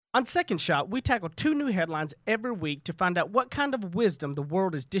On Second Shot, we tackle 2 new headlines every week to find out what kind of wisdom the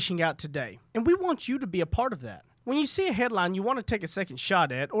world is dishing out today. And we want you to be a part of that. When you see a headline you want to take a second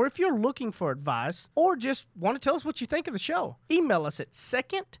shot at, or if you're looking for advice, or just want to tell us what you think of the show, email us at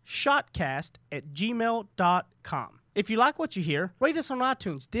secondshotcast@gmail.com. If you like what you hear, rate us on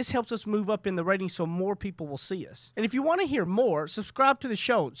iTunes. This helps us move up in the ratings so more people will see us. And if you want to hear more, subscribe to the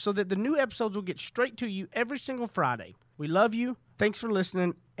show so that the new episodes will get straight to you every single Friday. We love you. Thanks for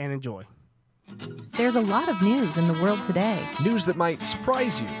listening and enjoy. There's a lot of news in the world today. News that might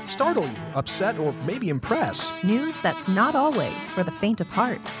surprise you, startle you, upset, or maybe impress. News that's not always for the faint of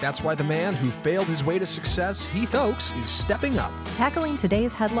heart. That's why the man who failed his way to success, Heath Oaks, is stepping up. Tackling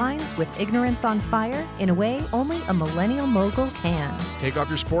today's headlines with ignorance on fire in a way only a millennial mogul can. Take off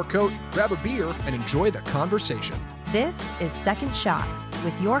your sport coat, grab a beer, and enjoy the conversation. This is Second Shot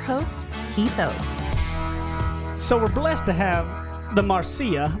with your host, Heath Oaks. So we're blessed to have the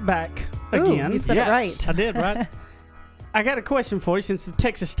Marcia back again. Ooh, you said it right. I did, right? I got a question for you since the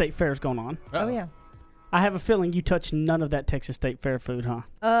Texas State Fair is going on. Oh, yeah. I have a feeling you touched none of that Texas State Fair food, huh?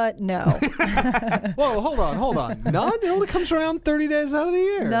 No. Whoa, hold on. None? It only comes around 30 days out of the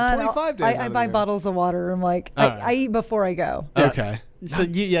year. None. 25 days I buy bottles of water. I'm like, I eat before I go. Okay. So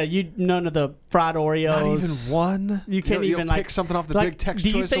you none of the fried Oreos. Not even one? You can't You'll even like pick something off the like, Big Tex Do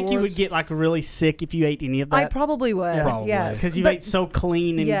you Choice think you would Awards? get like really sick if you ate any of that? I probably would. Yeah. Probably. Yes. Because you But- ate so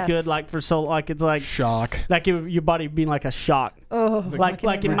clean and Yes. good, like for so like it's like Shock. like your body would be like a shock. Oh, Like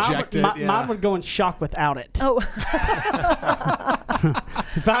in Reject it, yeah. mine would go in shock without it. oh.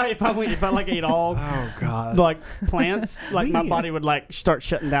 If I like ate all Oh, God. like plants, like my body would like start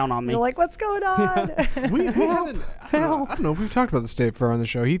shutting down on me. You're like, what's going on? We haven't. I don't know if we've talked about the State Fair on the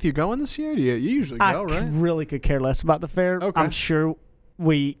show. Heath, you going this year? You usually I go, right? really could care less about the fair. Okay. I'm sure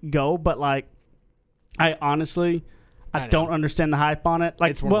we go, but like, I honestly, I know. don't understand the hype on it.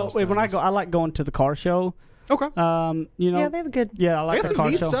 Like, It's one of those when I things. go, I like going to the car show. Okay. You know, Yeah, they have a good. yeah, I They like got the some car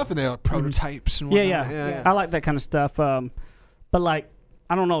neat show. stuff in there, like prototypes and Yeah, whatnot. yeah, I like that kind of stuff. But like,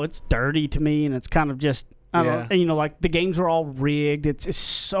 I don't know, it's dirty to me, and it's kind of just, I don't know, and, you know, like the games are all rigged. It's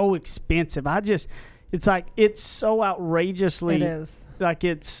so expensive. It's like it's so outrageously. It is. Like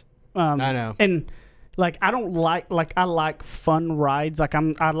it's. I know. And like I don't like I like fun rides. Like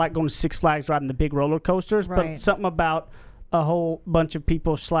I like going to Six Flags riding the big roller coasters, but Right. something about a whole bunch of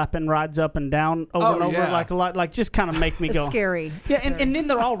people slapping rides up and down over and over yeah. like a lot, like just kind of make me It's go scary. Yeah, and then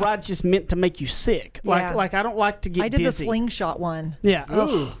they're all rides just meant to make you sick. Yeah. Like I don't like to get I did dizzy. the slingshot one. Yeah.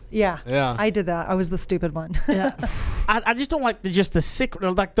 Ooh. Yeah. Yeah. I did that. I was the stupid one. Yeah. I just don't like the sick.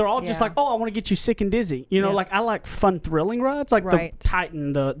 Like they're all just Yeah. like, oh, I want to get you sick and dizzy. You know, Yeah. like I like fun, thrilling rides, like Right. the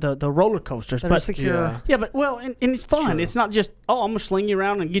Titan, the roller coasters. That but are secure. Yeah. yeah, but well, and it's fun. true. It's not just I'm gonna sling you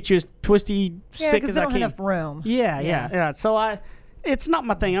around and get you as twisty, Yeah, sick because as they I don't can. have enough room. Yeah. So it's not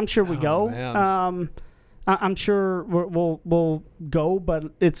my thing. I'm sure we go. man. I'm sure we'll go, but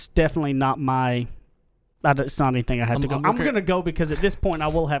it's definitely not my. It's not anything I have to go. I'm I'm looking- gonna go because at this point I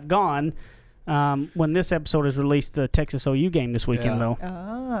will have gone. When this episode is released, the Texas OU game this weekend, Yeah. though.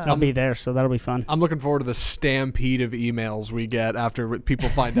 Ah. I'll be there, so that'll be fun. I'm looking forward to the stampede of emails we get after people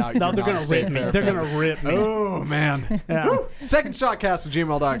find out. No, you're they're not a gonna State rip me. Fair They're fan. gonna rip me. Oh man. Yeah.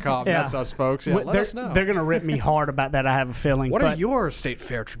 Secondshotcast@gmail.com. Yeah. That's us, folks. Yeah, let us know. They're gonna rip me hard about that. I have a feeling. What but, are your State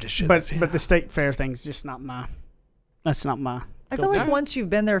Fair traditions? But the State Fair thing's just not my. That's not my. I feel like once you've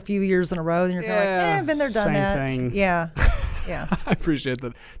been there a few years in a row, then you're kind of like, I've been there, done Same that. thing. Yeah. Yeah. I appreciate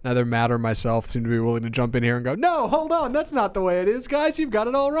that neither Matt or myself seem to be willing to jump in here and go, no, hold on, that's not the way it is, guys. You've got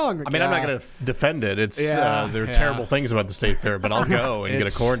it all wrong. I mean, I'm not going to defend it. It's Yeah, there are yeah. terrible things about the State Fair, but I'll go and get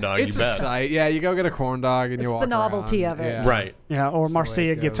a corn dog. It's You a bet. sight. Yeah, you go get a corn dog and It's you the walk novelty around. of it. Yeah. Right. Yeah, or That's the way Marcia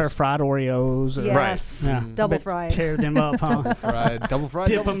it gets her goes. fried Oreos. Or, Yes. Yeah. Double Bet- fried. Tear them up, huh? Fried, double fried,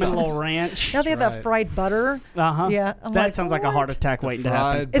 Dip double them in a stuffed. little ranch. Now they have right. that fried butter. Uh-huh. Yeah, I'm that like, sounds like a heart what? attack The waiting to happen.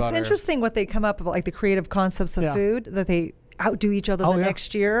 fried It's butter. interesting what they come up with, like the creative concepts of Yeah. food that they outdo each other Oh, the yeah.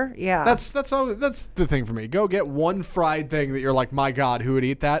 next year. Yeah. That's the thing for me. Go get one fried thing that you're like, my God, who would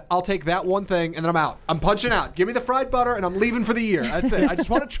eat that? I'll take that one thing and then I'm out. I'm punching out. Give me the fried butter and I'm leaving for the year. That's it. I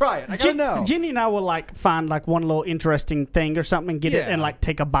just want to try it. I gotta know. Jenny and I will like find like one little interesting thing or something and get it Yeah. and like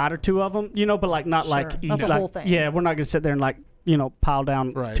take a bite or two of them, you know, but like not Sure. like Not the like- whole thing. Yeah, we're not gonna sit there and like pile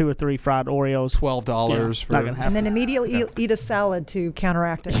down Right. 2 or 3 fried Oreos. $12 for. Not gonna happen. and then immediately eat a salad to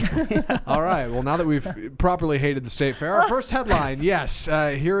counteract it. All right. Well, now that we've properly hated the State Fair, our first headline, yes,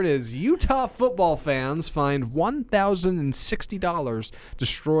 here it is. Utah football fans find $1,060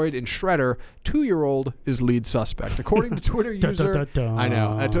 destroyed in shredder. 2-year-old is lead suspect. According to Twitter user, I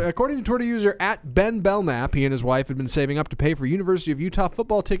know. According to Twitter user @BenBelknap, he and his wife had been saving up to pay for University of Utah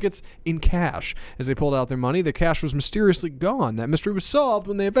football tickets in cash. As they pulled out their money, the cash was mysteriously gone. on. That mystery was solved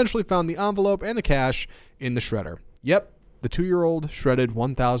when they eventually found the envelope and the cash in the shredder. Yep. The 2-year-old shredded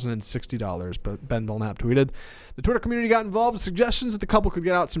 $1,060, but Ben Belknap tweeted. The Twitter community got involved with suggestions that the couple could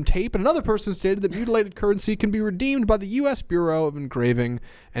get out some tape, and another person stated that mutilated currency can be redeemed by the U.S. Bureau of Engraving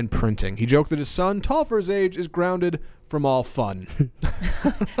and Printing. He joked that his son, tall for his age, is grounded from all fun.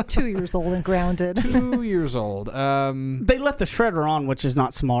 2 years old and grounded. 2 years old. They left the shredder on, which is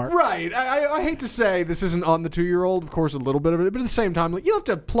not smart. Right. I hate to say this isn't on the 2-year-old. Of course, a little bit of it, but at the same time, like, you have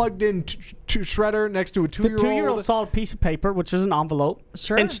to plugged in to shredder next to a 2-year-old. The 2-year-old saw a piece of paper, which is an envelope,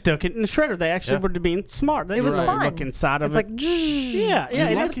 Sure. and stuck it in the shredder. They actually were being smart. They It was didn't fun. look inside of It's it. like, yeah,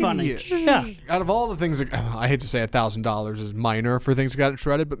 it is funny. Yeah. Out of all the things, I hate to say $1,000 is minor for things that got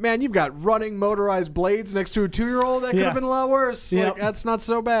shredded, but man, you've got running motorized blades next to a 2-year-old. That could have been a lot worse. Yep. Like, that's not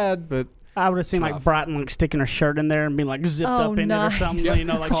so bad, but I would have seen like rough. Brighton like sticking her shirt in there and being like zipped Oh, up in nice. it or something. Yep. You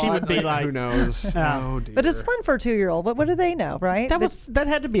know, like she would be like, who knows? Oh, dear. but it's fun for a 2-year-old. But what do they know, right? that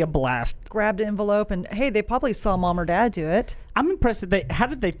had to be a blast. Grabbed an envelope and, hey, they probably saw mom or dad do it. I'm impressed that how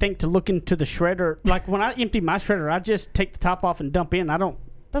did they think to look into the shredder? Like when I empty my shredder, I just take the top off and dump in. I don't.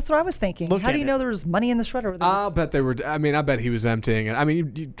 That's what I was thinking. Look How at do you it. know there was money in the shredder? I'll bet they were. I mean, I bet he was emptying it. I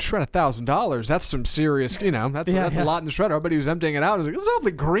mean, you shred $1,000. That's some serious. That's a lot in the shredder. I bet he was emptying it out. I was like, "This is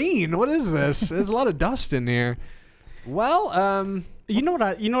awfully green. What is this? There's a lot of dust in here." Well, You know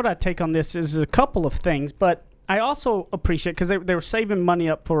what I take on this is a couple of things, but I also appreciate because they were saving money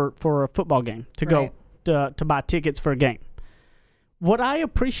up for a football game to Right. go to buy tickets for a game. What I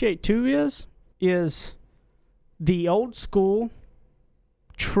appreciate too is the old school,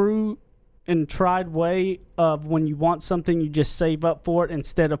 true and tried way of when you want something, you just save up for it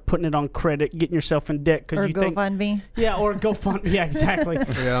instead of putting it on credit, getting yourself in debt because Or you think GoFundMe. or GoFundMe. Yeah, exactly.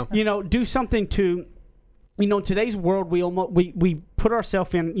 yeah. Do something to. In today's world, we put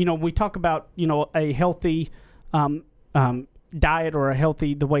ourselves in. We talk about a healthy diet or a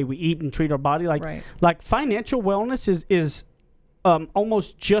healthy the way we eat and treat our body. Right. Like financial wellness is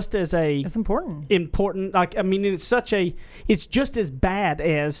almost just as It's important. Like it's just as bad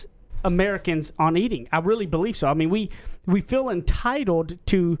as Americans on eating. I really believe so. I mean, we feel entitled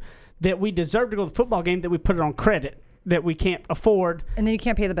to that. We deserve to go to the football game, that we put it on credit that we can't afford. And then you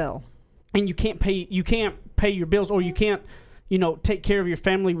can't pay the bill. And you can't pay your bills, or you can't, take care of your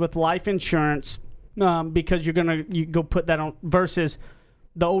family with life insurance because you go put that on, versus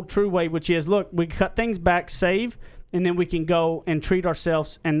the old true way, which is, look, we cut things back, save, and then we can go and treat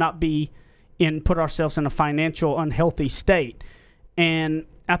ourselves and not put ourselves in a financial unhealthy state. And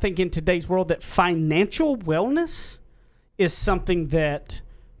I think in today's world that financial wellness is something that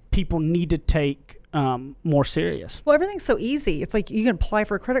people need to take more serious. Well, everything's so easy. It's like you can apply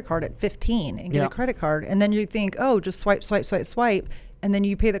for a credit card at 15 and get a credit card, and then you think, oh, just swipe, swipe, swipe, swipe, and then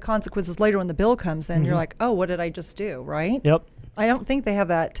you pay the consequences later when the bill comes in. You're like, oh, what did I just do, right? Yep. I don't think they have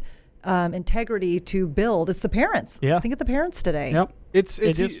that integrity to build. It's the parents. Yeah. Think of the parents today. Yep. It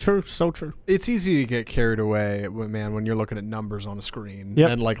is true, so true. It's easy to get carried away, when you're looking at numbers on a screen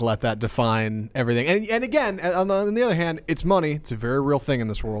and let that define everything. And again, on the other hand, it's money. It's a very real thing in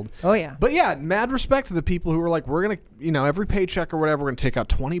this world. Oh yeah. But yeah, mad respect to the people who were like, we're gonna, every paycheck or whatever, we're gonna take out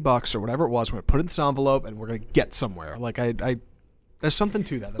 $20 or whatever it was, we're gonna put it in this envelope, and we're gonna get somewhere. Like I there's something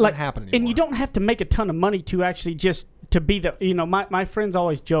to that doesn't happen anymore. And you don't have to make a ton of money to actually just to be the. My friends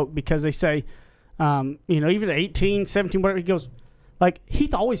always joke because they say, even at 18, 17, whatever, he goes, like,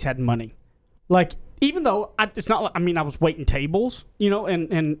 Heath always had money. Like, even though it's not like, I was waiting tables,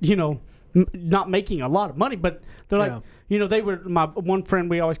 and not making a lot of money, but they're like, they were, my one friend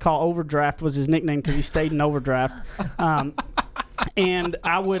we always call Overdraft was his nickname because he stayed in overdraft. And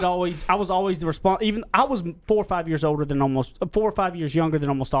I was always the response. Even I was 4 or 5 years older than 4 or 5 years younger than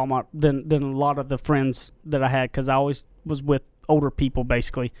almost all than a lot of the friends that I had, because I always was with older people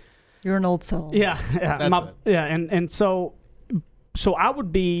basically. You're an old soul. Yeah. That's it. And so I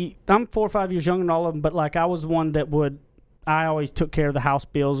would be. I'm 4 or 5 years younger than all of them, but like I was the one that would. I always took care of the house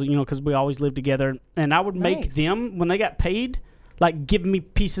bills, because we always lived together, and I would make them when they got paid, like give me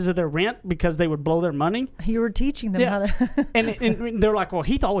pieces of their rent because they would blow their money. You were teaching them how to. and they're like, well,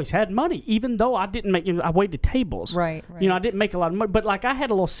 Heath always had money, even though I didn't make. I waited tables. Right. I didn't make a lot of money, but like I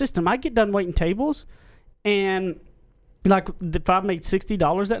had a little system. I get done waiting tables, and like if I made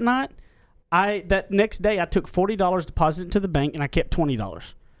 $60 that night, that next day I took $40 deposited into the bank, and I kept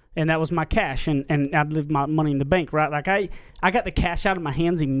 $20. And that was my cash, and I'd leave my money in the bank, right? Like I got the cash out of my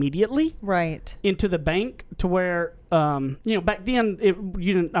hands immediately, right, into the bank, to where back then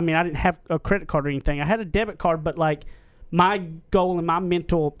I didn't have a credit card or anything. I had a debit card, but like my goal in my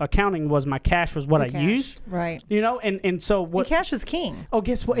mental accounting was my cash was what I used, right? And so what? And cash is king. Oh,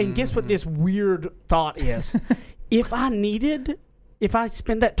 guess what? And guess what? This weird thought is. if I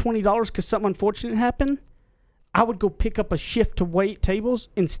spend that $20 because something unfortunate happened, I would go pick up a shift to wait tables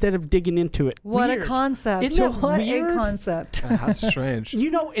instead of digging into it. What Weird. a concept. Isn't it What weird? a concept. That's strange.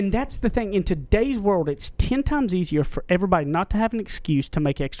 And that's the thing. In today's world, it's 10 times easier for everybody not to have an excuse to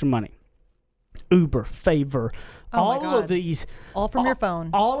make extra money. Uber, Favor, all of these. All from your phone.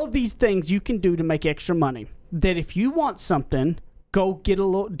 All of these things you can do to make extra money. That if you want something, go get a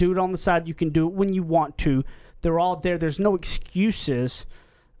little, do it on the side. You can do it when you want to. They're all there. There's no excuses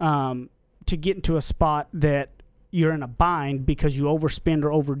to get into a spot that you're in a bind because you overspend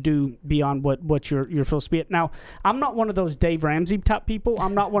or overdo beyond what you're supposed to be at. Now, I'm not one of those Dave Ramsey type people.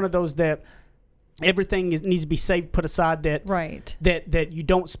 I'm not one of those that everything needs to be saved, put aside, that you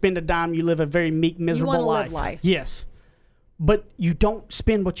don't spend a dime, you live a very meek, miserable you life. Live life. Yes. But you don't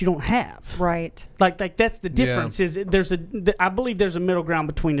spend what you don't have. Right. Like that's the difference. Yeah. I believe there's a middle ground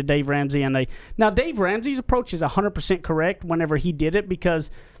between a Dave Ramsey and now Dave Ramsey's approach is 100% correct whenever he did it,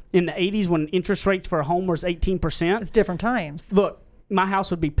 because in the 80s when interest rates for a home was 18%. It's different times. Look, my house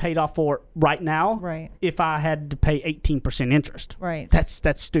would be paid off for right now if I had to pay 18% interest. Right.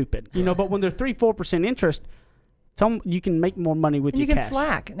 That's stupid. But when they're 3-4% interest, you can make more money with your cash. You can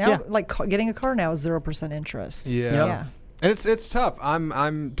slack. Now, like getting a car now is 0% interest. Yeah. And it's tough.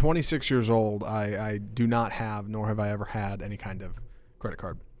 I'm 26 years old. I do not have, nor have I ever had, any kind of credit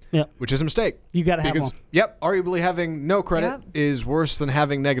card. Yeah. Which is a mistake. You got to have one. Yep. Arguably having no credit is worse than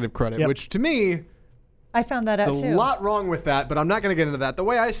having negative credit, which to me, I found that out too. There's a lot wrong with that, but I'm not going to get into that. The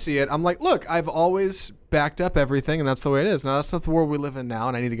way I see it, I'm like, look, I've always backed up everything, and that's the way it is. Now, that's not the world we live in now,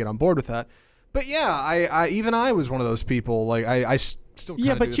 and I need to get on board with that. But yeah, I was one of those people. Like I still kind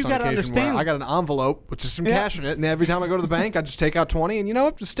of do this on occasion where I got an envelope with just some cash in it, and every time I go to the bank, I just take out 20,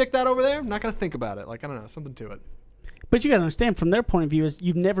 and just stick that over there. I'm not going to think about it. Like, I don't know, something to it. But you got to understand, from their point of view, is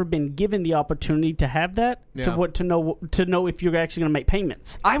you've never been given the opportunity to have that to know if you're actually going to make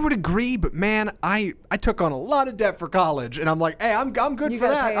payments. I would agree, but man, I took on a lot of debt for college, and I'm like, hey, I'm good for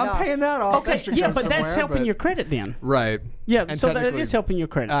that. I'm paying that off. Okay, but that's helping your credit then. Right. Yeah, and so that is helping your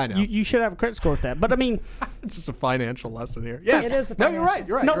credit. I know. You should have a credit score with that. But I mean, it's just a financial lesson here. Yes. It is. No, you're right.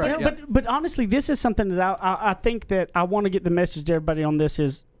 You're right. No, you're right. But honestly, this is something that I think that I want to get the message to everybody on this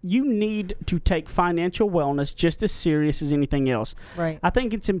is you need to take financial wellness just as serious as anything else. Right. I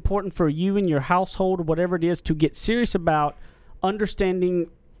think it's important for you and your household or whatever it is to get serious about understanding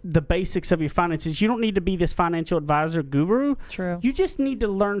the basics of your finances. You don't need to be this financial advisor guru. True. You just need to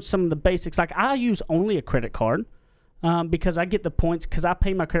learn some of the basics. Like I use only a credit card. Because I get the points because I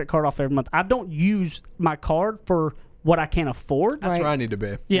pay my credit card off every month. I don't use my card for what I can't afford. That's where I need to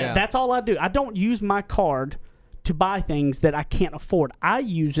be. Yeah, that's all I do. I don't use my card to buy things that I can't afford. I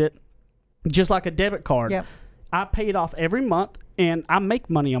use it just like a debit card. Yep. I pay it off every month, and I make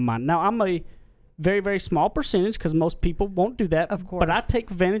money on mine. Now, I'm a very, very small percentage because most people won't do that. Of course. But I take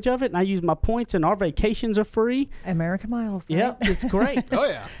advantage of it, and I use my points, and our vacations are free. American Miles. Right? Yeah, it's great. Oh,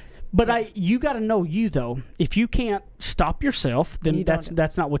 yeah. But you got to know you, though. If you can't stop yourself, then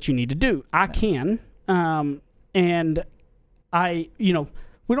that's not what you need to do. I can. And I,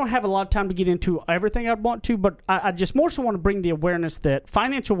 we don't have a lot of time to get into everything I'd want to, but I just more so want to bring the awareness that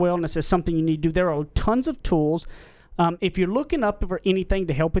financial wellness is something you need to do. There are tons of tools. If you're looking up for anything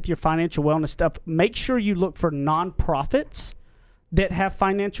to help with your financial wellness stuff, make sure you look for nonprofits that have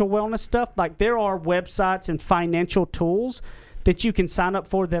financial wellness stuff. Like there are websites and financial tools that you can sign up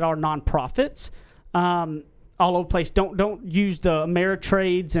for that are nonprofits. All over the place. Don't use the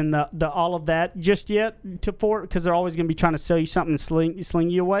Ameritrades and the all of that just yet because they're always going to be trying to sell you something and sling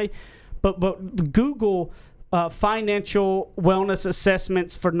you away. But Google financial wellness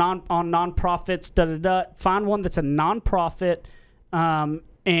assessments for nonprofits. Find one that's a nonprofit,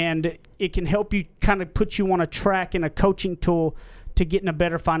 and it can help you kind of put you on a track and a coaching tool to getting a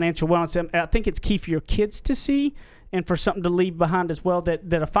better financial wellness. And I think it's key for your kids to see. And for something to leave behind as well, that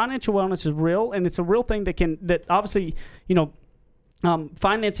a financial wellness is real, and it's a real thing that obviously,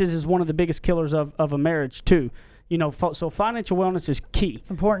 finances is one of the biggest killers of a marriage too. So financial wellness is key.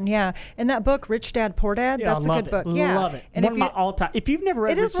 It's important, yeah. And that book, Rich Dad, Poor Dad, that's a good book. Yeah, love it. And one of my all-time. If you've never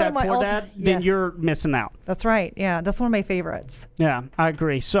read Rich Dad, Poor Dad, then you're missing out. That's right. Yeah, that's one of my favorites. Yeah, I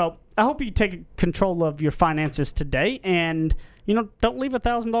agree. So I hope you take control of your finances today, and don't leave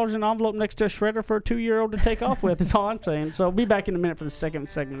 $1,000 in an envelope next to a shredder for a 2-year-old to take off with. That's all I'm saying. So be back in a minute for the second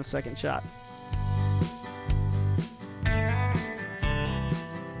segment of Second Shot.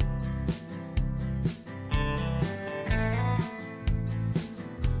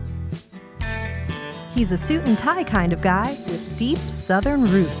 He's a suit and tie kind of guy with deep Southern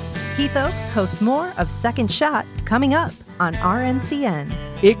roots. Heath Oaks hosts more of Second Shot coming up on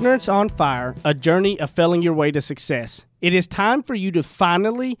RNCN. Ignorance on Fire, A Journey of Failing Your Way to Success. It is time for you to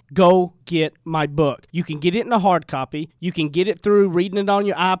finally go get my book. You can get it in a hard copy. You can get it through reading it on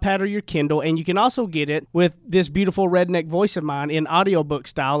your iPad or your Kindle, and you can also get it with this beautiful redneck voice of mine in audiobook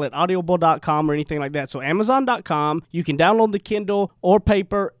style at audible.com or anything like that. So Amazon.com, you can download the Kindle or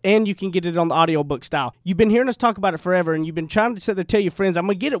paper, and you can get it on the audiobook style. You've been hearing us talk about it forever, and you've been trying to sit there and tell your friends, I'm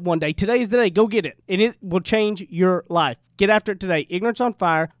going to get it one day. Today is the day. Go get it, and it will change your life. Get after it today. Ignorance on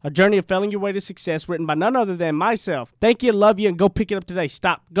Fire, A Journey of Failing Your Way to Success, written by none other than myself. Thank you, love you, and go pick it up today.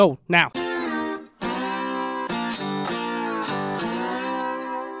 Stop. Go now.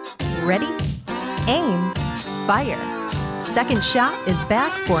 Ready? Aim. Fire. Second Shot is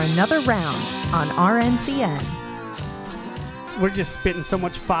back for another round on RNCN. We're just spitting so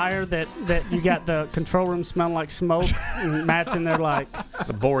much fire that you got the control room smelling like smoke, and Matt's in there like...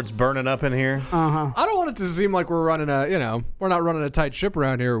 The board's burning up in here. I don't want it to seem like we're running we're not running a tight ship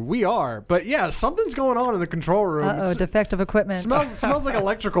around here. We are. But yeah, something's going on in the control room. Defective equipment. Smells like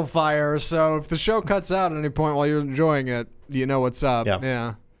electrical fire, so if the show cuts out at any point while you're enjoying it, you know what's up.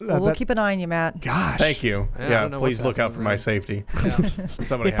 Yeah. Well, we'll keep an eye on you, Matt. Gosh. Thank you. Yeah, please look out for my safety.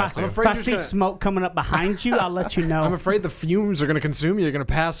 Somebody has to. If I see smoke coming up behind you, I'll let you know. I'm afraid the fumes are going to consume you. You're going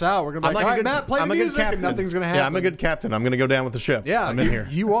to pass out. We're going to be like, all right, Matt, play the music, and nothing's going to happen. Yeah, I'm a good captain. I'm going to go down with the ship. Yeah, I'm in here.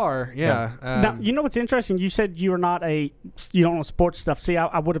 You are, yeah. Now, you know what's interesting? You said you don't know sports stuff. See,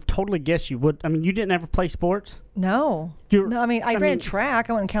 I would have totally guessed you would. I mean, you didn't ever play sports? No. I ran track.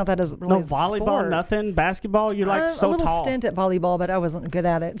 I wouldn't count that as really no volleyball, sport. Nothing. Basketball. You're like so tall. A little tall. stint at volleyball, but I wasn't good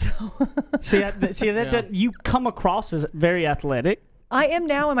at it. So. You come across as very athletic. I am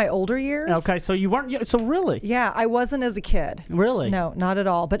now in my older years. Okay, so you weren't. So really? Yeah, I wasn't as a kid. Really? No, not at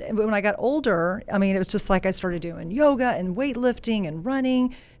all. But when I got older, I mean, it was just like I started doing yoga and weightlifting and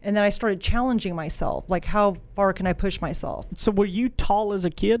running, and then I started challenging myself. Like, how far can I push myself? So were you tall as a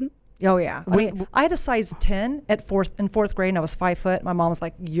kid? Oh yeah, I mean, I had a size 10 in fourth grade, and I was 5 foot. My mom was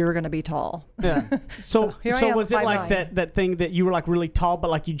like, "You're gonna be tall." Yeah. So was it like that thing that you were like really tall, but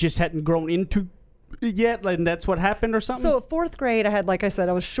like you just hadn't grown into yet, and that's what happened, or something? So at fourth grade, I had, like I said,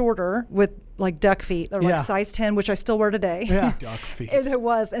 I was shorter with like duck feet. They're like size 10, which I still wear today. Yeah, duck feet. It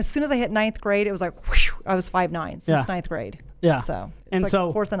was. As soon as I hit ninth grade, it was like whoosh, I was 5'9" since ninth grade. Yeah. So it's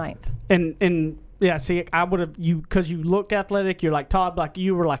like fourth and ninth. And yeah, see, I would have because you look athletic. You're like Todd, like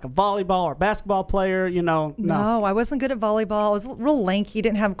you were like a volleyball or basketball player. You know, no, I wasn't good at volleyball. I was real lanky,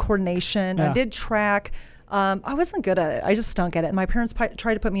 didn't have coordination. I did track. I wasn't good at it. I just stunk at it. And my parents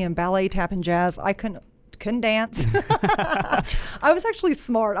tried to put me in ballet, tap, and jazz. I couldn't dance. I was actually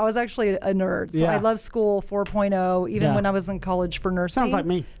smart. I was actually a nerd. So I loved school 4.0, even when I was in college for nursing. Sounds like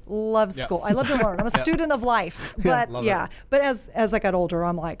me. Loved school. I love to learn. I'm a student of life. But but as I got older,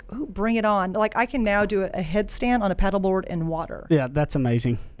 I'm like, ooh, bring it on. Like I can now do a headstand on a paddleboard in water. Yeah, that's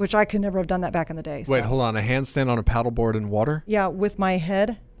amazing. Which I could never have done that back in the day. Wait, hold on. A handstand on a paddleboard in water? Yeah, with my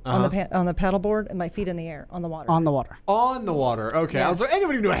head on the paddleboard and my feet in the air on the water. On the water. On the water. Okay. Yes. I was like,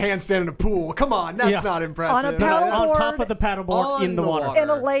 anybody can do a handstand in a pool. Come on, that's not impressive. On a paddleboard. On top of the paddleboard in the water. In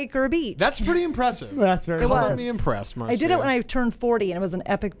a lake or a beach. That's pretty impressive. That's very impressive. Let me impressed, Marcia. I did it when I turned 40, and it was an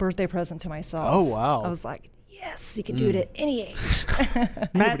epic birthday present to myself. Oh, wow. I was like, yes, you can do it at any age.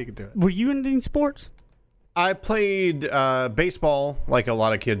 Anybody can do it. Were you into any sports? I played baseball like a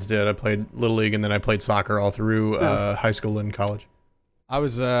lot of kids did. I played Little League, and then I played soccer all through high school and college.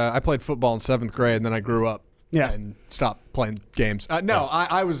 I played football in 7th grade, and then I grew up and stopped playing games.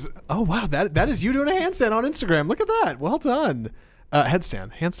 I was. Oh wow, that is you doing a handstand on Instagram. Look at that. Well done.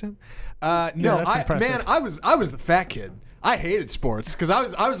 Handstand. I was the fat kid. I hated sports because I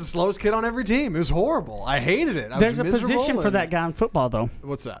was the slowest kid on every team. It was horrible. I hated it. There's a position for that guy in football, though.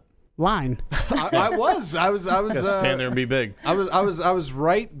 What's that? Line. I was stand there and be big. I was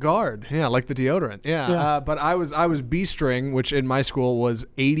right guard. Yeah, like the deodorant. Yeah. But I was B string, which in my school was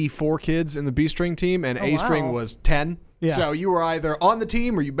 84 kids in the B string team, and A string was 10. Yeah. So you were either on the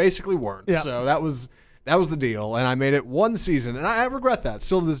team or you basically weren't. Yeah. So that was the deal, and I made it one season, and I regret that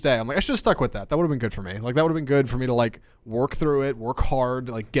still to this day. I'm like, I should have stuck with that. That would have been good for me. Like that would have been good for me to like work through it, work hard,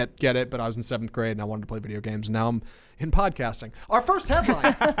 like get it. But I was in 7th grade and I wanted to play video games. And now I'm in podcasting. Our first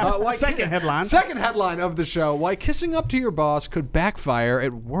headline, second headline of the show: why kissing up to your boss could backfire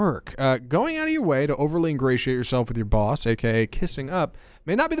at work. Going out of your way to overly ingratiate yourself with your boss, aka kissing up,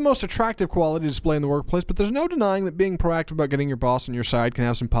 may not be the most attractive quality to display in the workplace, but there's no denying that being proactive about getting your boss on your side can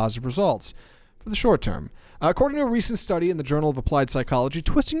have some positive results. For the short term. According to a recent study in the Journal of Applied Psychology,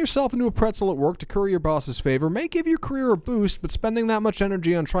 twisting yourself into a pretzel at work to curry your boss's favor may give your career a boost, but spending that much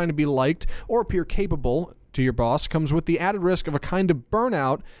energy on trying to be liked or appear capable to your boss comes with the added risk of a kind of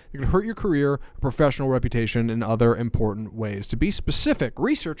burnout that could hurt your career, professional reputation, and other important ways. To be specific,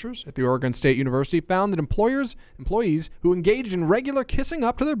 researchers at the Oregon State University found that employees who engaged in regular kissing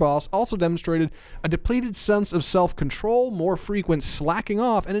up to their boss also demonstrated a depleted sense of self-control, more frequent slacking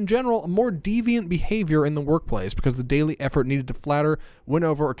off, and in general, a more deviant behavior in the workplace because the daily effort needed to flatter, win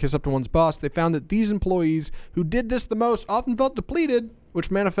over, or kiss up to one's boss. They found that these employees who did this the most often felt depleted, which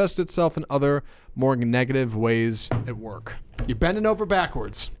manifested itself in other, more negative ways at work. You're bending over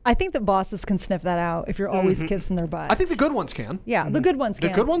backwards. I think that bosses can sniff that out if you're always kissing their butt. I think the good ones can. Yeah, the good ones can.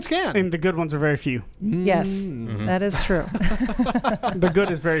 The good ones can. And the good ones are very few. Yes, that is true. The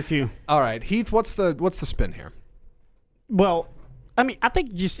good is very few. All right, Heath, what's the spin here? Well, I mean, I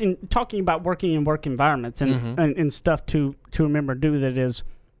think just in talking about working in work environments and stuff to remember to do that is,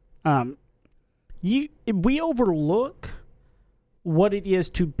 we overlook what it is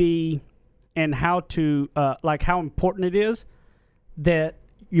to be and how to like how important it is that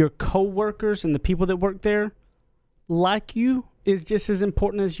your coworkers and the people that work there like you is just as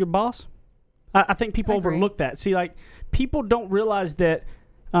important as your boss. I think people overlook that. See, like, people don't realize that.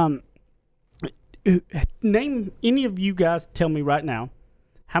 Name any of you guys, tell me right now,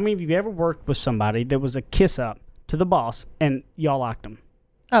 how many of you ever worked with somebody that was a kiss up to the boss and y'all liked them?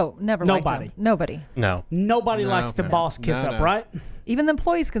 Oh, never liked Nobody. them. Nobody. No. Nobody likes the boss kiss up, right? Even the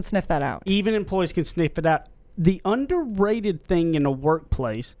employees can sniff that out. Even employees can sniff it out. The underrated thing in a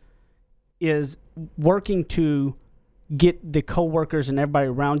workplace is working to get the coworkers and everybody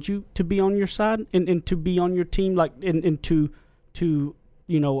around you to be on your side and to be on your team, like and to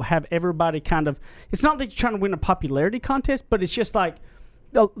have everybody kind of. It's not that you're trying to win a popularity contest, but it's just like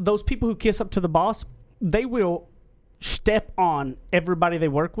those people who kiss up to the boss, they will step on everybody they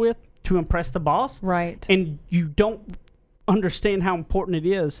work with to impress the boss. Right. And you don't understand how important it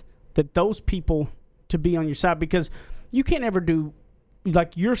is that those people to be on your side, because you can't ever do,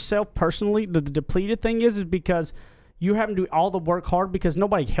 like, yourself personally, the depleted thing is because you're having to do all the work hard because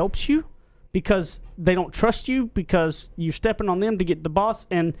nobody helps you, because they don't trust you, because you're stepping on them to get the boss.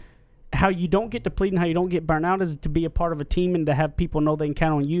 And how you don't get depleted and how you don't get burnt out is to be a part of a team and to have people know they can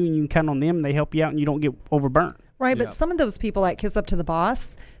count on you and you can count on them and they help you out and you don't get overburnt. Right, but some of those people that kiss up to the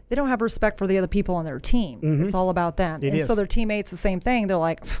boss, they don't have respect for the other people on their team. It's all about them. So their teammates, the same thing. They're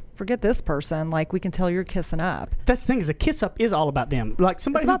like, forget this person. Like, we can tell you're kissing up. That's the thing, is a kiss up is all about them. Like,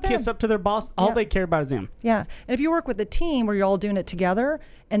 somebody who kiss up to their boss, all they care about is them. Yeah. And if you work with a team where you're all doing it together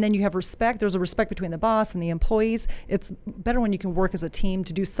and then you have respect, there's a respect between the boss and the employees. It's better when you can work as a team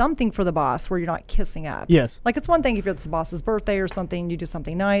to do something for the boss where you're not kissing up. Yes. Like, it's one thing if it's the boss's birthday or something, you do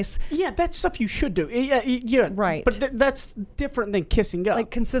something nice. Yeah, that's stuff you should do. Yeah. Right. But that's different than kissing up.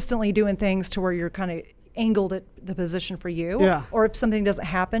 Like, consistently doing things to where you're kind of angled at the position for you. Yeah. Or if something doesn't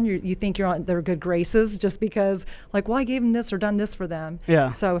happen, you think you're on their good graces just because, like, well, I gave them this or done this for them. Yeah.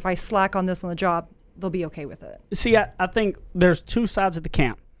 So if I slack on this on the job, they'll be okay with it. See, I think there's two sides of the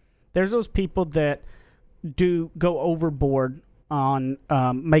camp. There's those people that do go overboard on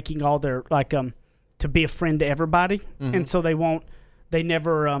making all their, like, to be a friend to everybody. And so they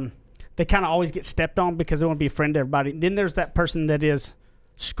never, they kind of always get stepped on because they want to be a friend to everybody. Then there's that person that is,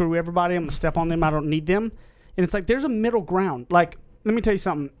 screw everybody, I'm going to step on them, I don't need them. And it's like, there's a middle ground. Like, let me tell you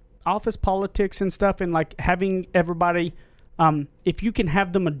something, office politics and stuff, and like having everybody, if you can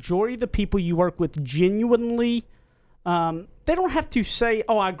have the majority of the people you work with genuinely, they don't have to say,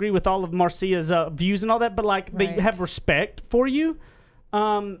 oh, I agree with all of Marcia's views and all that, but like they have respect for you,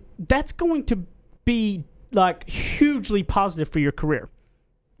 that's going to be like hugely positive for your career.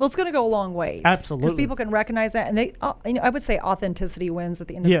 Well, it's going to go a long ways. Absolutely. Because people can recognize that. And they, I would say authenticity wins at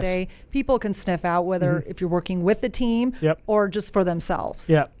the end of the day. People can sniff out whether if you're working with the team or just for themselves.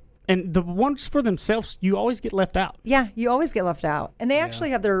 Yeah. And the ones for themselves, you always get left out. Yeah, you always get left out. And they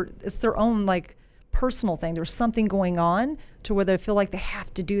actually have it's their own, like, personal thing. There's something going on to where they feel like they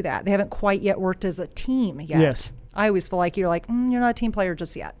have to do that. They haven't quite yet worked as a team yet. Yes. I always feel like you're like, you're not a team player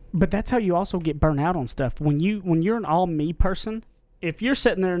just yet. But that's how you also get burnt out on stuff. When you're an all-me person, if you're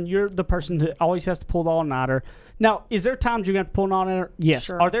sitting there and you're the person that always has to pull the all-nighter. Now, is there times you got to pull an all-nighter? Yes.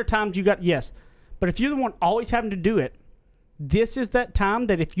 Sure. Are there times you got? Yes. But if you're the one always having to do it, this is that time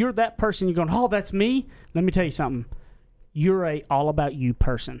that if you're that person, you're going, oh, that's me. Let me tell you something. You're a all-about-you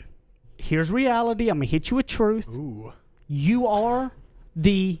person. Here's reality. I'm going to hit you with truth. Ooh. You are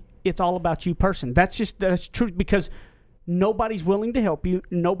the it's-all-about-you person. That's truth, because nobody's willing to help you.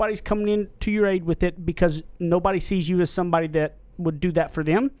 Nobody's coming in to your aid with it because nobody sees you as somebody that would do that for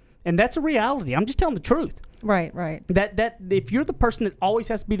them, and that's a reality. I'm just telling the truth. Right. That if you're the person that always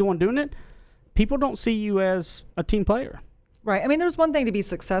has to be the one doing it, people don't see you as a team player. Right. I mean, there's one thing to be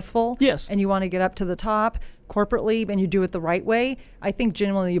successful. Yes. And you want to get up to the top corporately and you do it the right way. I think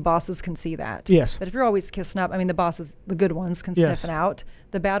genuinely your bosses can see that. Yes. But if you're always kissing up, I mean, the bosses, the good ones can Yes. sniff it out.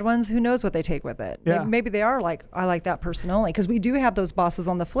 The bad ones, who knows what they take with it. Yeah. Maybe they are like, I like that person only. Because we do have those bosses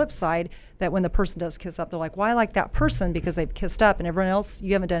on the flip side that when the person does kiss up, they're like, well, I like that person because they've kissed up and everyone else,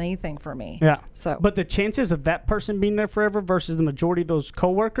 you haven't done anything for me. Yeah. So. But the chances of that person being there forever versus the majority of those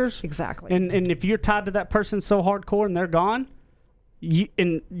coworkers. Exactly. And if you're tied to that person so hardcore and they're gone,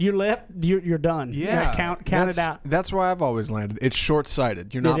 you're left, you're done. You gotta count it out. That's why I've always landed. It's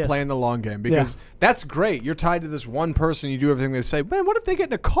short-sighted. You're not is. playing the long game because that's great. You're tied to this one person. You do everything they say. Man, what if they get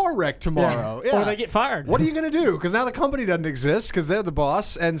in a car wreck tomorrow? Or they get fired. What are you going to do? Because now the company doesn't exist because they're the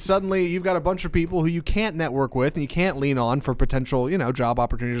boss, and suddenly you've got a bunch of people who you can't network with and you can't lean on for potential, job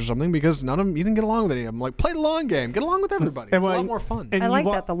opportunities or something because none of them, you didn't get along with any of them. Like, play the long game. Get along with everybody. It's a lot more fun. And I like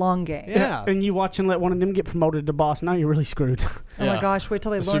that, the long game. Yeah. And you watch and let one of them get promoted to boss. Now you're really screwed. Oh my gosh, wait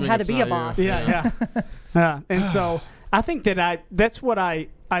till they Assuming learn how to it's be not a boss. you. Yeah. And so I think that's what I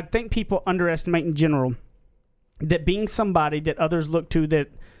think people underestimate in general, that being somebody that others look to that,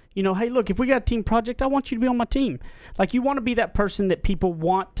 hey, look, if we got a team project, I want you to be on my team. Like, you want to be that person that people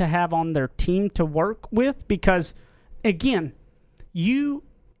want to have on their team to work with because, again,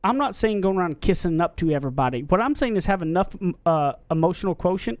 I'm not saying going around kissing up to everybody. What I'm saying is have enough emotional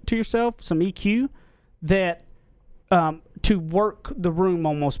quotient to yourself, some EQ, that to work the room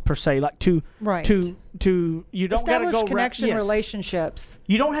almost per se, like to you don't got to establish go connection yes. relationships.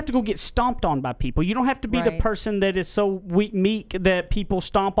 You don't have to go get stomped on by people. You don't have to be the Right. person that is so meek that people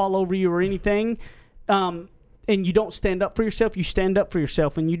stomp all over you or anything. And you don't stand up for yourself. You stand up for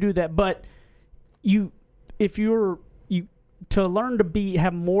yourself, and you do that. But to learn to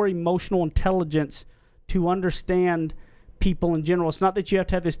have more emotional intelligence to understand people in general. It's not that you have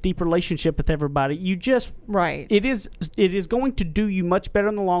to have this deep relationship with everybody. You just Right. It is going to do you much better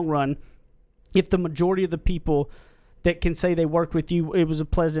in the long run if the majority of the people that can say they worked with you, it was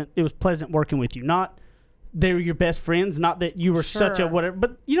pleasant working with you. Not they were your best friends, not that you were such a Sure. whatever.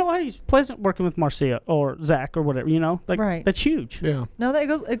 But hey, it's pleasant working with Marcia or Zach or whatever. Like Right. that's huge. Yeah. No,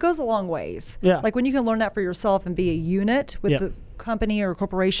 it goes a long ways. Yeah. Like when you can learn that for yourself and be a unit with Yeah. the company or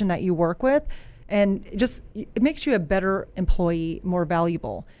corporation that you work with, and it makes you a better employee, more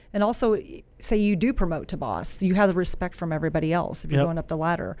valuable. And also, say you do promote to boss, you have the respect from everybody else if you're Yep. going up the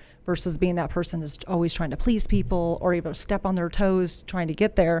ladder versus being that person is always trying to please people or even step on their toes trying to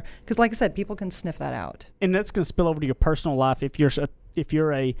get there. Because like I said, people can sniff that out. And that's going to spill over to your personal life if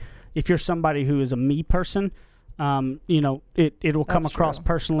you're somebody who is a me person. It'll come That's across true.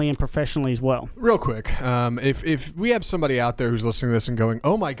 personally and professionally as well. Real quick, if we have somebody out there who's listening to this and going,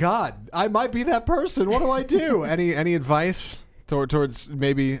 "Oh my God, I might be that person. What do I do?" any advice towards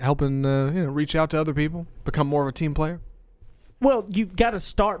maybe helping reach out to other people, become more of a team player? Well, you've got to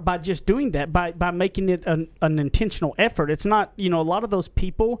start by just doing that, by making it an intentional effort. It's not, a lot of those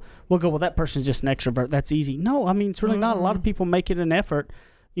people will go, well, that person's just an extrovert. That's easy. No, I mean, it's really not. A lot of people make it an effort.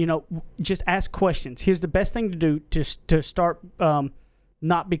 Just ask questions. Here's the best thing to do to start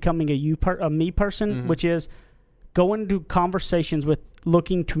not becoming a me person, which is go into conversations with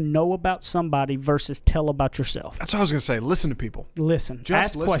looking to know about somebody versus tell about yourself. That's what I was going to say. Listen to people. Listen. Just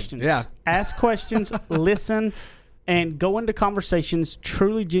ask listen. questions. Yeah. Ask questions, listen, and go into conversations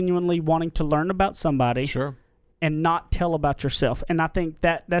truly, genuinely wanting to learn about somebody. Sure. And not tell about yourself. And I think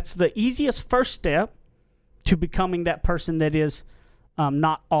that's the easiest first step to becoming that person that is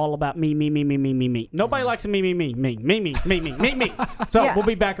not all about me. Nobody likes a me. So Yeah. we'll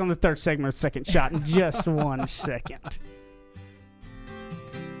be back on the third segment of Second Shot in just 1 second.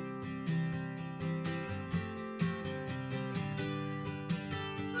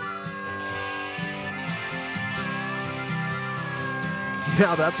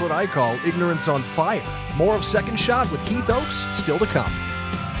 Now that's what I call ignorance on fire. More of Second Shot with Keith Oakes still to come.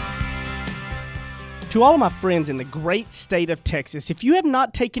 To all of my friends in the great state of Texas, if you have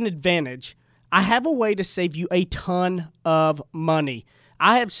not taken advantage, I have a way to save you a ton of money.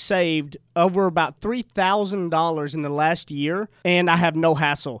 I have saved over about $3,000 in the last year, and I have no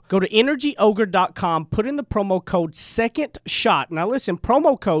hassle. Go to EnergyOgre.com, put in the promo code SECONDSHOT. Now listen,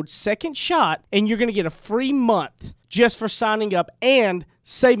 promo code SECONDSHOT, and you're going to get a free month just for signing up and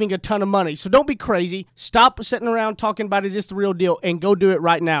saving a ton of money. So don't be crazy. Stop sitting around talking about is this the real deal, and go do it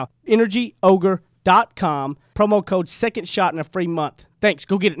right now. EnergyOgre.com, promo code SECONDSHOT, and a free month. Thanks.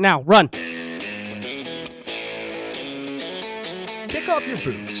 Go get it now. Run. Kick off your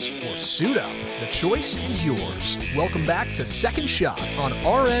boots or suit up. The choice is yours. Welcome back to Second Shot on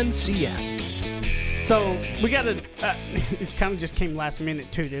RNCN. So we got to. It kind of just came last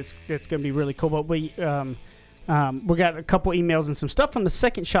minute too. That's going to be really cool. But We got a couple emails and some stuff from the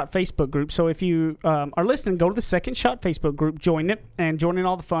Second Shot Facebook group. So if you are listening, go to the Second Shot Facebook group, join it, and join in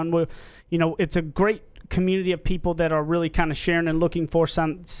all the fun. It's a great community of people that are really kind of sharing and looking for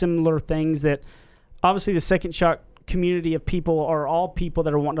some similar things. That obviously the Second Shot community of people are all people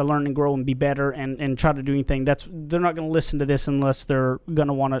that are wanting to learn and grow and be better and try to do anything. They're not going to listen to this unless they're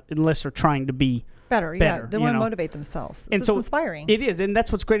trying to be better. Yeah, they want to motivate themselves. It's inspiring. It is, and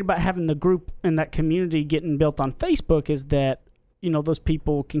that's what's great about having the group and that community getting built on Facebook is that those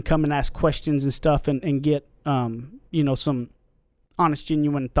people can come and ask questions and stuff and get some honest,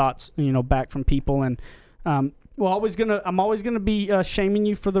 genuine thoughts back from people. And I'm always gonna be shaming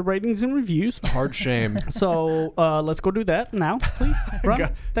you for the ratings and reviews. Hard shame. So let's go do that now, please. Run.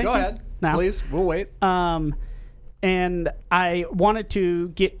 Go ahead, now. Please. We'll wait. And I wanted to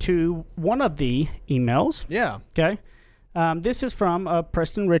get to one of the emails. Yeah. Okay. This is from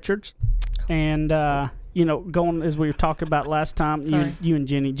Preston Richards, and going as we were talking about last time. You and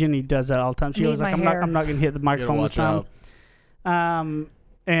Jenny does that all the time. She was like, "I'm not going to hit the microphone this time."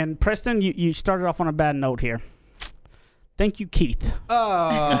 And Preston, you started off on a bad note here. Thank you, Keith.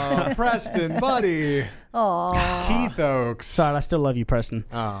 Oh, Preston, buddy. Aww. Keith Oaks. Sorry, I still love you, Preston.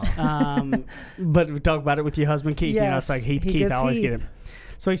 Oh. But we talk about it with your husband, Keith. Yes, it's like Keith. I always get it.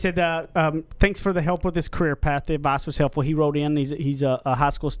 So he said, thanks for the help with his career path. The advice was helpful. He wrote in. He's a high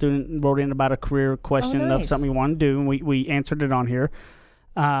school student. Wrote in about a career question of something he wanted to do, and we answered it on here.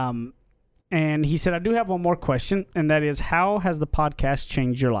 And he said, I do have one more question, and that is, how has the podcast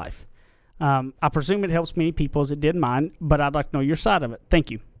changed your life? I presume it helps many people as it did mine, but I'd like to know your side of it.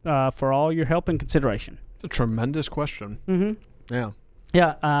 Thank you for all your help and consideration. It's a tremendous question. Mm-hmm. Yeah.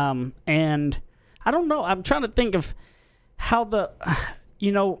 Yeah. And I don't know. I'm trying to think of how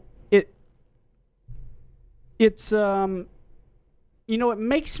it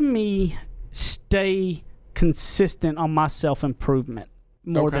makes me stay consistent on my self-improvement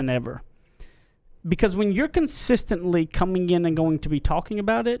more than ever. Because when you're consistently coming in and going to be talking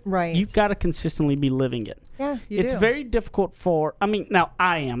about it, right, you've got to consistently be living it. Yeah, it's very difficult now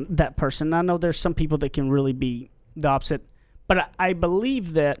I am that person. I know there's some people that can really be the opposite. But I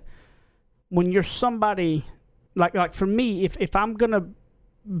believe that when you're somebody, like for me, if I'm going to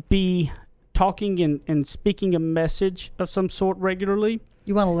be talking and speaking a message of some sort regularly,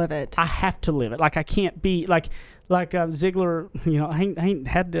 you want to live it. I have to live it. Like I can't be like Ziegler, I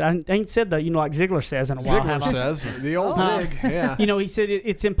ain't said that, like Ziegler says in a while. Ziegler says, the old Zig, yeah. He said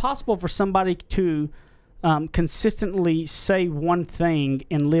it's impossible for somebody to consistently say one thing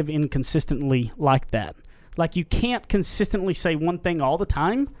and live inconsistently like that. Like you can't consistently say one thing all the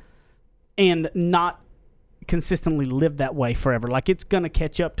time and not consistently live that way forever. Like it's going to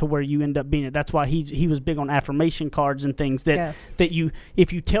catch up to where you end up being. That's why he was big on affirmation cards and things that you,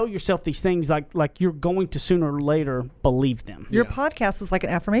 if you tell yourself these things, like you're going to sooner or later believe them. Your podcast is like an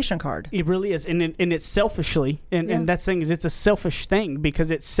affirmation card. It really is. And it's selfishly, and that thing is, it's a selfish thing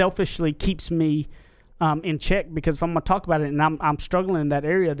because it selfishly keeps me in check, because if I'm going to talk about it and I'm struggling in that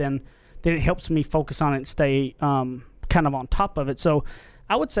area, then it helps me focus on it and stay kind of on top of it. So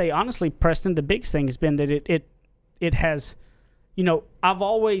I would say, honestly, Preston, the biggest thing has been that it has, I've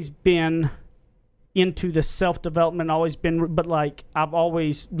always been into the self-development, but like I've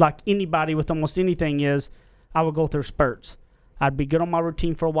always, like anybody with almost anything is, I would go through spurts. I'd be good on my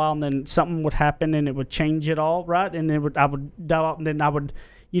routine for a while, and then something would happen and it would change it all, right? And then I would dial out, and then I would,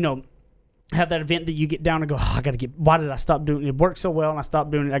 have that event that you get down and go, why did I stop doing it? It worked so well and I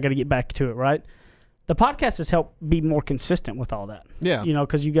stopped doing it. I got to get back to it, right? The podcast has helped be more consistent with all that. Yeah.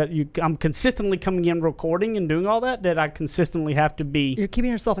 Because I'm consistently coming in, recording and doing all that I consistently have to be. You're keeping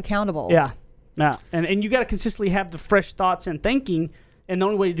yourself accountable. Yeah. Yeah. And you got to consistently have the fresh thoughts and thinking. And the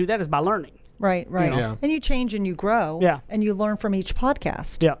only way to do that is by learning. Right. Yeah. And you change and you grow. Yeah. And you learn from each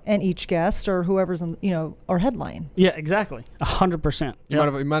podcast. Yeah. And each guest or whoever's in, our headline. Yeah, exactly. 100%. You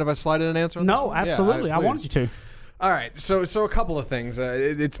mind if I slide in an answer on this one? No, absolutely. Yeah, I wanted you to. All right, so a couple of things.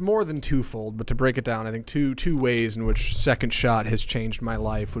 It's more than twofold, but to break it down, I think two ways in which Second Shot has changed my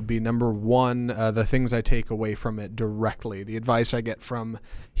life would be, number one, the things I take away from it directly, the advice I get from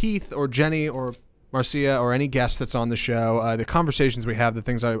Heath or Jenny or Marcia or any guest that's on the show, the conversations we have, the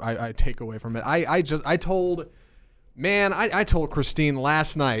things I take away from it. I told Christine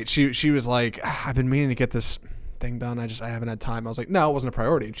last night. She was like, I've been meaning to get this thing done. I haven't had time. I was like, no, it wasn't a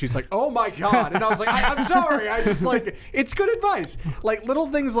priority. And she's like, oh my God. And I was like, I'm sorry. It's good advice. Like little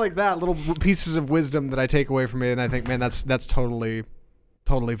things like that, little pieces of wisdom that I take away from it. And I think, man, that's totally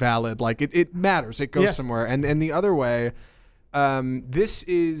valid. Like it matters. It goes somewhere. And the other way, this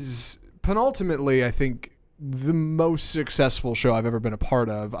is penultimately, I think, the most successful show I've ever been a part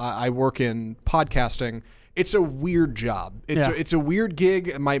of. I work in podcasting, it's a weird job. It's a weird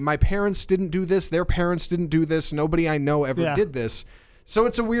gig. My parents didn't do this. Their parents didn't do this. Nobody I know ever did this. So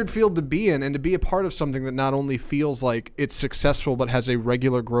it's a weird field to be in, and to be a part of something that not only feels like it's successful but has a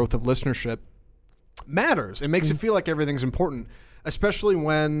regular growth of listenership matters. It makes it feel like everything's important, especially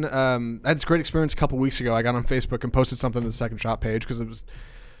when I had this great experience a couple weeks ago. I got on Facebook and posted something to the Second Shot page because it was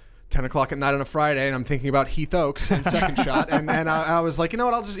 10 o'clock at night on a Friday, and I'm thinking about Heath Oaks and Second Shot, and I was like, you know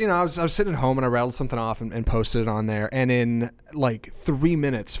what, I'll just, I was sitting at home and I rattled something off and posted it on there, and in like 3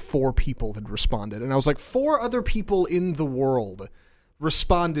 minutes, 4 people had responded, and I was like, 4 other people in the world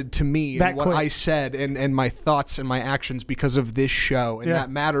responded to me and what I said and my thoughts and my actions because of this show, and that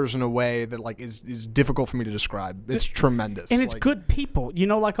matters in a way that like is difficult for me to describe. It's tremendous, and it's like, good people,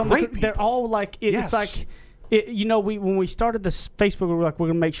 like on they're all like it's like. When we started this Facebook, we were like, we're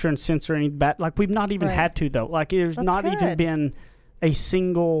going to make sure and censor any bad. Like, we've not even had to, though. Like, there's not even been a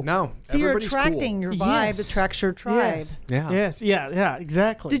single. No. So you're attracting your vibe, attracts your tribe. Yes. Yeah. Yes. Yeah,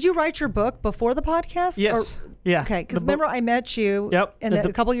 exactly. Did you write your book before the podcast? Yes. Yeah. Okay, because remember I met you and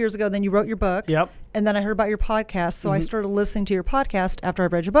a couple years ago, then you wrote your book. Yep. And then I heard about your podcast, so I started listening to your podcast after I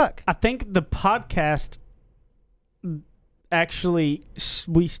read your book. I think the podcast... Actually,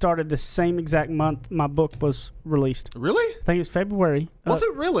 we started the same exact month my book was released. Really? I think it was February. Was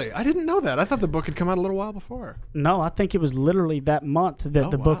it really? I didn't know that. I thought the book had come out a little while before. No, I think it was literally that month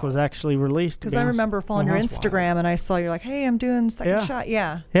that the book was actually released. Because I remember following your Instagram and I saw you're like, hey, I'm doing Second Shot.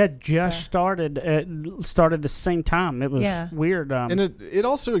 Yeah. It just started the same time. It was weird. And it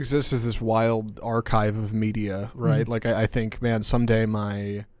also exists as this wild archive of media, right? Like I think, man, someday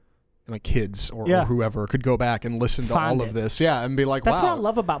my kids or whoever could go back and listen to all of this, and be like, That's wow. That's what I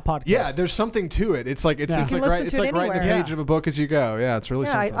love about podcasts. Yeah, there's something to it. It's like it's like writing a page of a book as you go. Yeah, it's really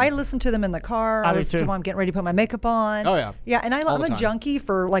something. I listen to them in the car. I listen to them while I'm getting ready to put my makeup on. Oh yeah. Yeah, and I'm a junkie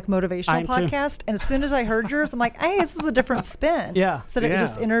for like motivational podcasts. And as soon as I heard yours, I'm like, hey, this is a different spin. Yeah. Instead of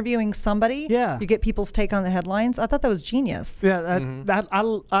just interviewing somebody, you get people's take on the headlines. I thought that was genius. Yeah,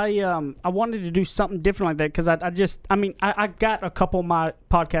 I wanted to do something different like that because I got a couple of my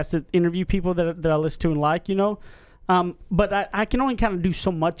podcasts that interview people that I listen to and like, but I can only kind of do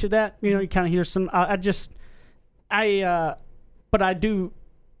so much of that. You kind of hear some. But I do.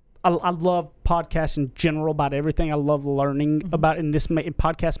 I love podcasts in general about everything. I love learning about, and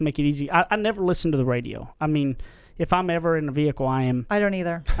podcasts make it easy. I never listen to the radio. I mean, if I'm ever in a vehicle, I don't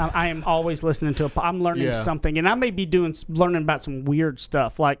either. I am always listening to I'm learning something, and I may be learning about some weird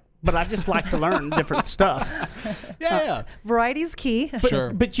stuff, but I just like to learn different stuff. Variety's key.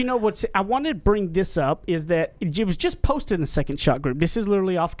 But you know what's... I wanted to bring this up is that it was just posted in the Second Shot group. This is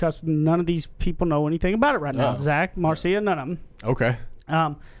literally off the cusp. None of these people know anything about it right now. Zach, Marcia, none of them. Okay.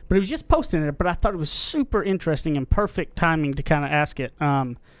 But it was just posted in it, but I thought it was super interesting and perfect timing to kind of ask it.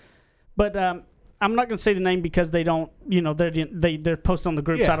 But I'm not going to say the name because they don't... they're posted on the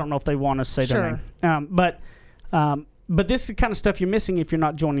group, so I don't know if they want to say their name. But this is the kind of stuff you're missing if you're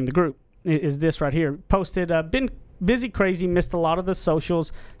not joining the group, is this right here. Posted, been busy, crazy, missed a lot of the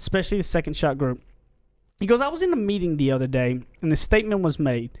socials, especially the Second Shot group. He goes, I was in a meeting the other day, and the statement was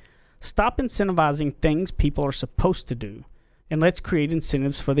made, stop incentivizing things people are supposed to do, and let's create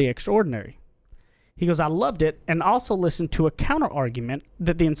incentives for the extraordinary. He goes, I loved it, and also listened to a counter-argument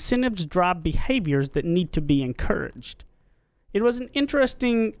that the incentives drive behaviors that need to be encouraged. It was an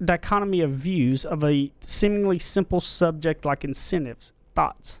interesting dichotomy of views of a seemingly simple subject like incentives.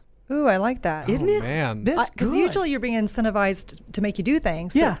 Thoughts? Ooh, I like that. Isn't it? Man. Because usually you're being incentivized to make you do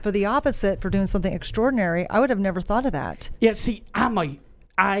things. Yeah. But for the opposite, for doing something extraordinary, I would have never thought of that. Yeah, see,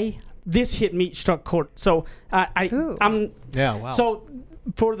 this hit me, struck chord. So I'm... Yeah, wow. So...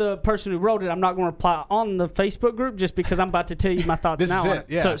 For the person who wrote it, I'm not going to reply on the Facebook group just because I'm about to tell you my thoughts now. This is it,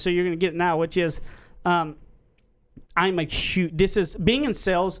 yeah. So you're going to get it now, which is... I'm a huge... This is being in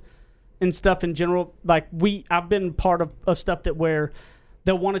sales and stuff in general. Like I've been part of stuff that where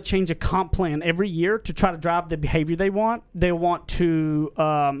they'll want to change a comp plan every year to try to drive the behavior they want. They want to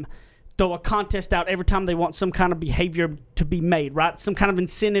throw a contest out every time they want some kind of behavior to be made, right? Some kind of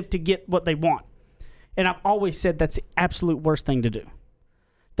incentive to get what they want. And I've always said that's the absolute worst thing to do.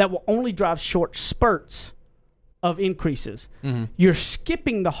 That will only drive short spurts of increases. Mm-hmm. You're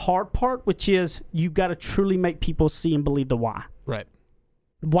skipping the hard part, which is you got to truly make people see and believe the why. Right.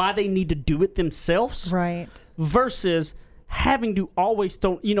 Why they need to do it themselves. Right. Versus having to always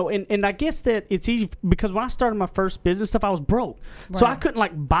and I guess that it's easy because when I started my first business stuff, I was broke. Right. So I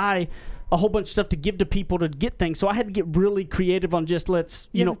couldn't buy a whole bunch of stuff to give to people to get things. So I had to get really creative on just you have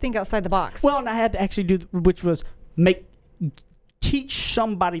to think outside the box. Well, and I had to actually do, which was teach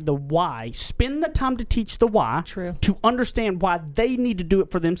somebody the why, spend the time to teach the why. True. To understand why they need to do it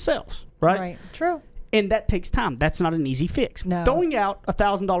for themselves, right? Right. True. And that takes time. That's not an easy fix. No. Throwing out a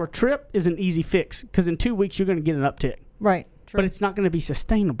 $1,000 trip is an easy fix because in 2 weeks you're going to get an uptick. Right. True. But it's not going to be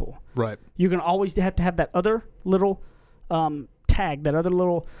sustainable. Right. You're going to always have to have that other little tag, that other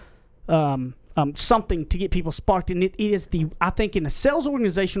little something to get people sparked. And it is I think in a sales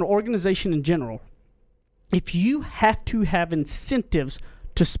organization or organization in general, if you have to have incentives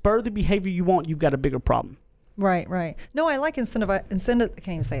to spur the behavior you want, you've got a bigger problem. Right. No, I like I can't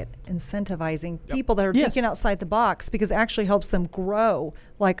even say it. Incentivizing people that are thinking outside the box, because it actually helps them grow.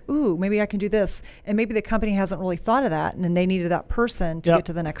 Like, ooh, maybe I can do this. And maybe the company hasn't really thought of that, and then they needed that person to get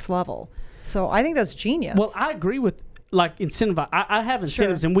to the next level. So I think that's genius. Well, I agree with incentivize. I have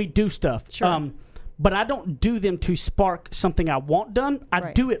incentives and we do stuff. Sure. But I don't do them to spark something I want done.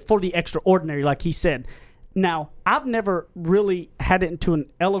 I do it for the extraordinary, like he said. Now, I've never really had it into an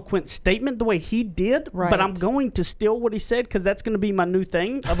eloquent statement the way he did, but I'm going to steal what he said because that's going to be my new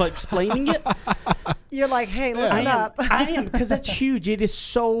thing of explaining it. You're like, hey, listen up. I am, because that's huge. It is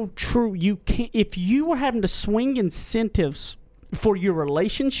so true. You can't, if you were having to swing incentives for your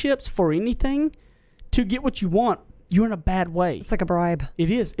relationships, for anything, to get what you want, you're in a bad way. It's like a bribe. It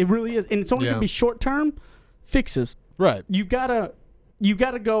is. It really is. And it's only going to be short-term fixes. Right. You gotta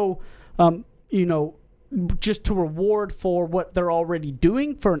go, just to reward for what they're already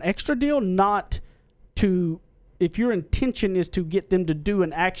doing for an extra deal, not to, if your intention is to get them to do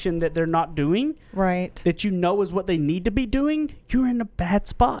an action that they're not doing, right, that is what they need to be doing, you're in a bad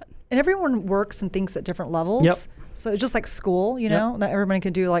spot. And everyone works and thinks at different levels. Yep. So it's just like school, not everybody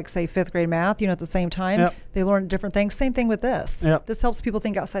can do, like, say, 5th grade math, at the same time. Yep. They learn different things. Same thing with this. Yep. This helps people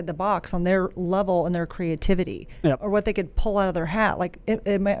think outside the box on their level and their creativity, or what they could pull out of their hat. Like,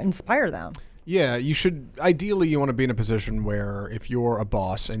 it might inspire them. Yeah, you want to be in a position where if you're a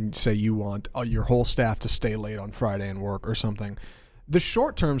boss and say you want your whole staff to stay late on Friday and work or something, the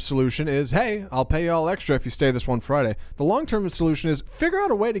short-term solution is, hey, I'll pay you all extra if you stay this one Friday. The long-term solution is figure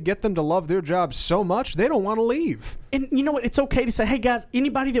out a way to get them to love their job so much they don't want to leave. And you know what? It's okay to say, hey, guys,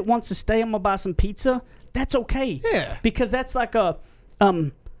 anybody that wants to stay, I'm going to buy some pizza. That's okay. Yeah. Because that's like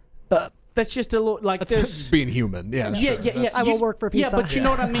that's just a little like that's being human. Yeah. Yeah. I will work for pizza. Yeah, but you know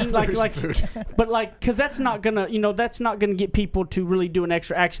what I mean. Because that's not gonna get people to really do an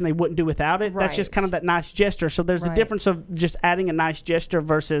extra action they wouldn't do without it. Right. That's just kind of that nice gesture. So there's a difference of just adding a nice gesture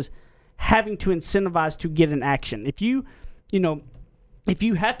versus having to incentivize to get an action. If you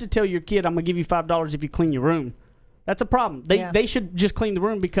have to tell your kid, I'm gonna give you $5 if you clean your room, that's a problem. They should just clean the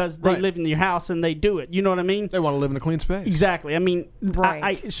room because they live in your house and they do it. You know what I mean? They want to live in a clean space. Exactly. I mean,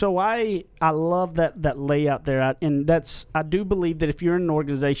 I love that layout there, and I do believe that if you're in an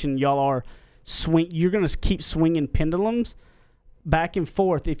organization, you're going to keep swinging pendulums back and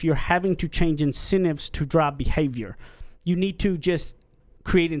forth. If you're having to change incentives to drive behavior, you need to just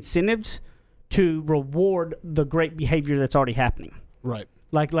create incentives to reward the great behavior that's already happening. Right.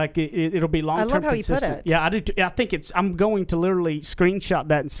 Like it'll be long-term consistent. I love how you put it. Yeah, I do. I think I'm going to literally screenshot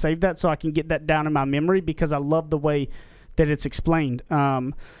that and save that so I can get that down in my memory because I love the way that it's explained.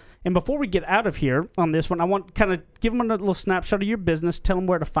 And before we get out of here on this one, I want to kind of give them a little snapshot of your business. Tell them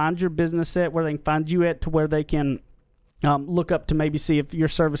where to find your business at, where they can find you at, to where they can look up to maybe see if your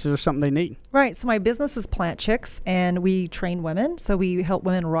services are something they need. Right. So my business is Plant Chicks, and we train women. So we help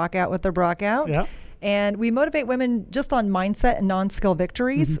women rock out with their Brock out. Yeah. And we motivate women just on mindset and non-skill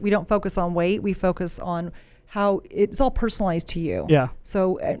victories. Mm-hmm. We don't focus on weight. We focus on how it's all personalized to you. Yeah.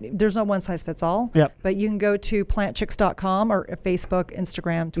 So there's no one size fits all. Yep. But you can go to plantchicks.com or Facebook,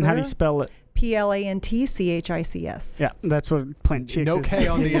 Instagram, Twitter. And how do you spell it? PLANTCHICS. Yeah, that's what Plant Chicks is. No K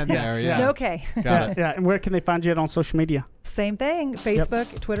on the end there. Yeah. No K. Got it. Yeah, and where can they find you at on social media? Same thing.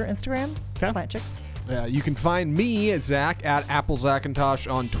 Facebook, Twitter, Instagram, Plant Chicks. You can find me, Zach, at AppleZacintosh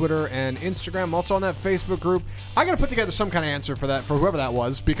on Twitter and Instagram. I'm also on that Facebook group. I got to put together some kind of answer for whoever that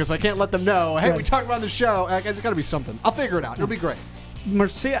was, because I can't let them know, hey, we talked about the show. It's got to be something. I'll figure it out. It'll be great.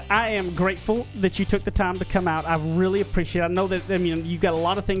 Marcia, I am grateful that you took the time to come out. I really appreciate it. I know that, you've got a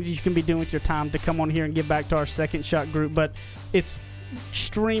lot of things you can be doing with your time to come on here and give back to our Second Shot group, but it's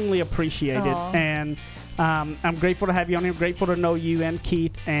extremely appreciated. Aww. And I'm grateful to have you on here. I'm grateful to know you and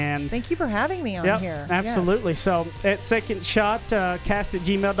Keith. And thank you for having me on here. Absolutely. Yes. So at Second Shot,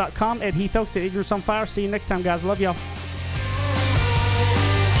 cast@gmail.com, at Heath Oaks, at Ignorance on Fire. See you next time, guys. Love y'all.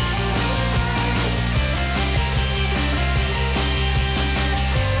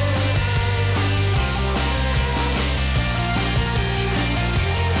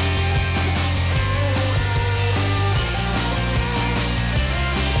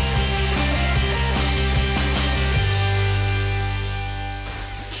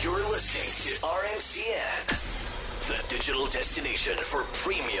 RMCN, the digital destination for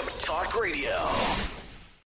premium talk radio.